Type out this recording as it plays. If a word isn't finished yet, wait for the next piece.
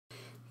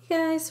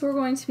Guys, so we're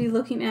going to be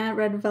looking at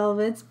Red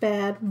Velvet's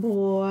Bad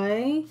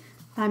Boy.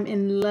 I'm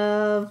in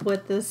love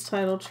with this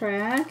title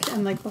track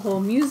and like the whole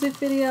music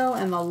video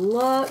and the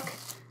look.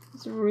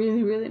 It's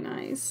really, really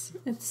nice.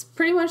 It's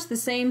pretty much the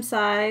same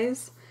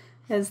size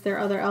as their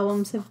other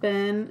albums have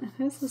been.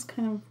 It has this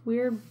kind of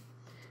weird,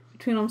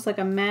 between almost like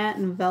a matte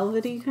and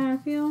velvety kind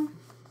of feel.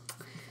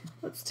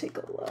 Let's take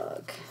a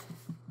look.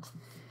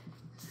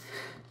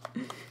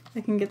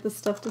 I can get this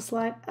stuff to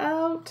slide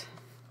out.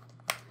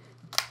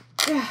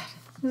 God,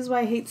 this is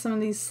why I hate some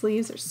of these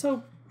sleeves. They're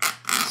so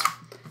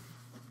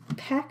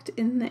packed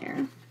in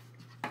there.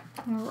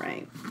 All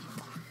right.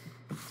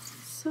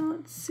 So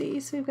let's see.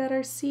 So we've got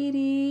our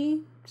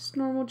CD, just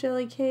normal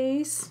jelly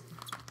case.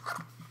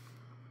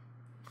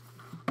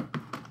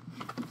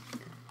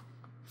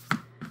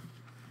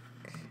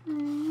 Okay.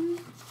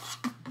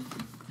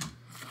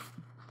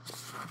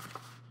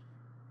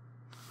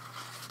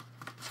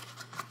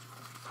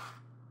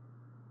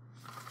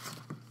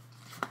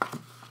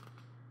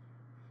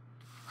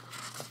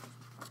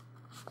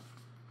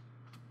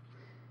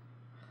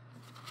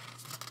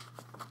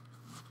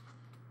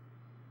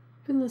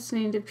 Been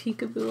listening to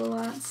Peekaboo a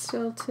lot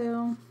still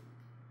too.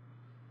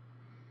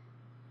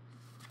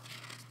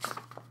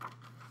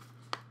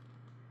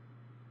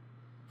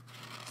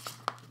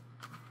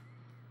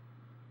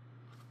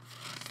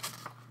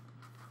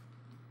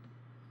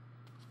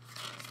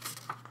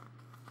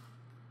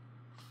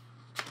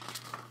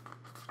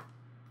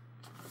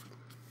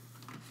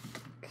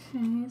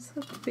 Okay,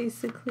 so that's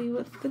basically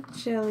what the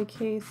jelly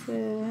case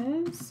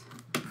is.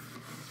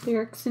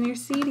 Lyrics in your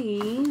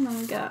CD. And then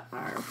we got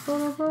our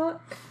photo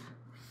book.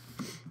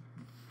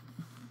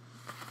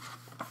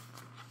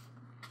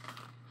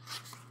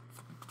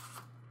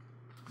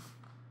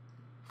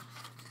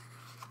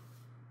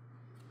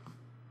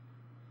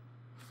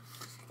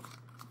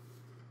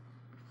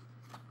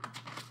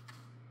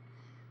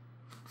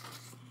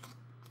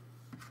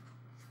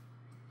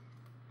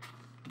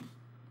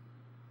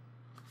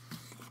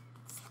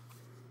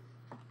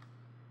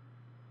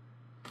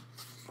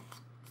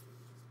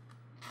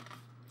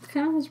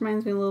 Kind of almost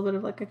reminds me a little bit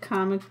of like a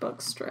comic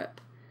book strip.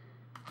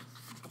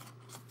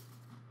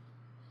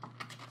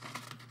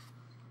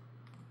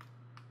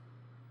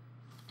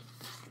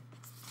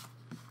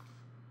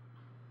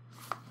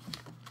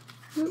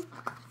 Oop.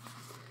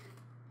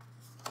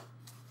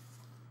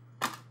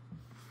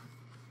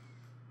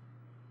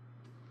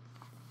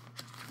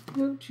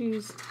 Oh,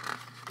 geez.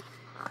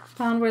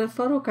 Found where the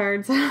photo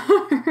cards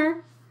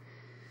are.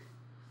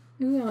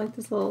 Ooh, I like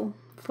this little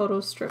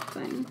photo strip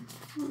thing.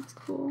 That's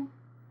cool.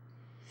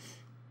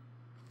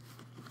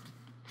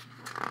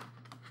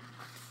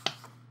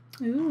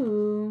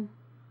 Ooh,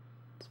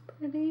 it's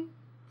pretty.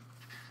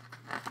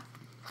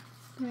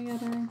 We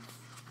got our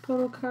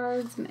photo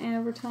cards and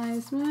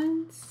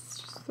advertisements.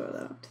 Just throw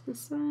that up to the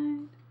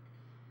side.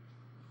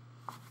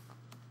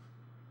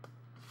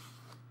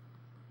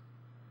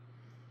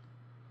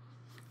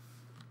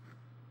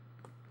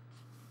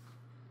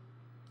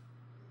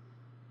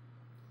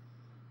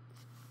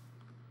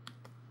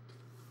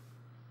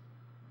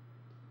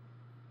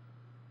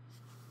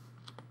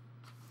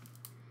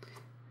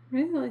 I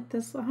really like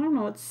this. I don't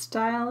know what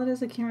style it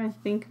is. I can't really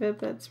think of it,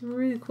 but it's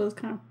really cool. It's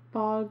kind of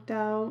bogged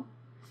out,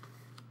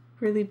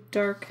 really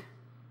dark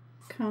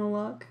kind of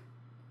look,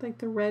 like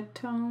the red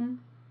tone.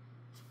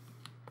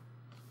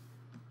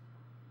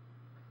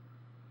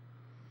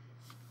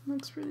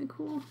 Looks really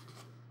cool.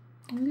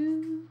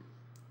 Ooh.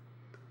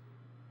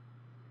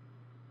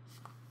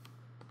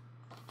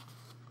 I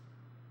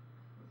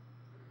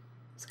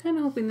was kind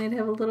of hoping they'd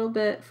have a little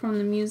bit from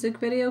the music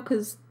video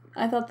because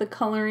I thought the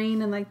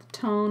coloring and like the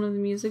tone of the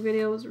music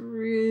video was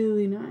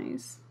really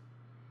nice.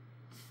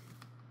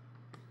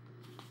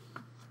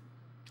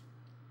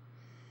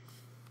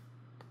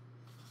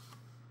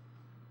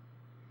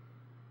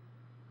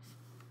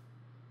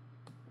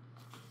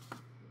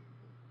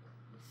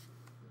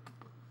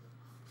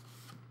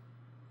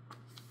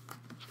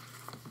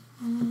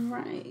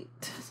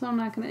 Alright, so I'm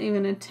not going to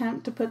even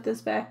attempt to put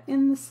this back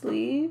in the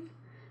sleeve,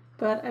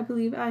 but I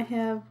believe I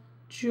have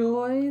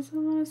Joy's, I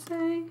want to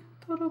say,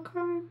 photo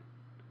card.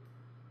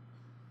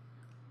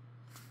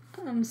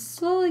 I'm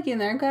slowly getting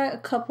there. I've got a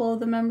couple of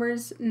the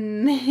members'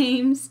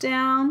 names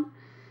down,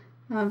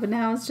 but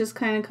now it just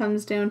kind of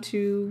comes down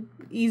to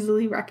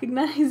easily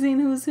recognizing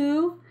who's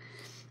who.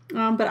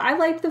 But I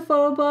liked the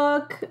photo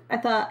book. I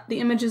thought the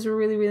images were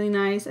really, really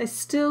nice. I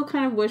still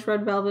kind of wish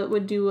Red Velvet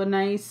would do a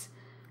nice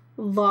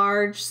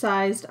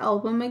large-sized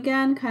album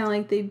again, kind of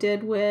like they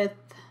did with,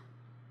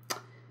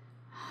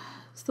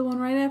 it's the one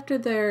right after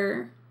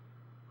their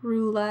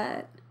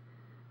Roulette.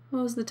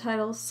 What was the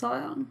title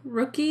song?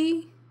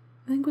 Rookie,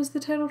 I think was the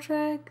title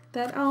track.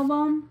 That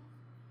album.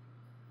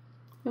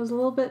 It was a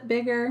little bit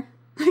bigger.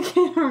 I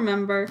can't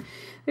remember.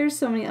 There's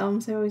so many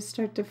albums I always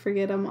start to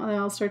forget them. They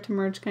all start to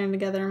merge kind of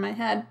together in my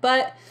head.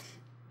 But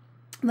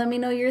let me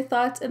know your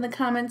thoughts in the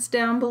comments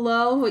down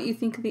below. What you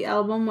think of the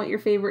album. What your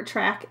favorite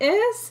track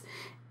is.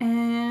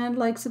 And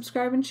like,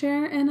 subscribe, and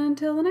share. And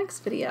until the next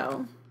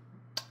video.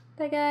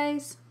 Bye,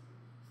 guys.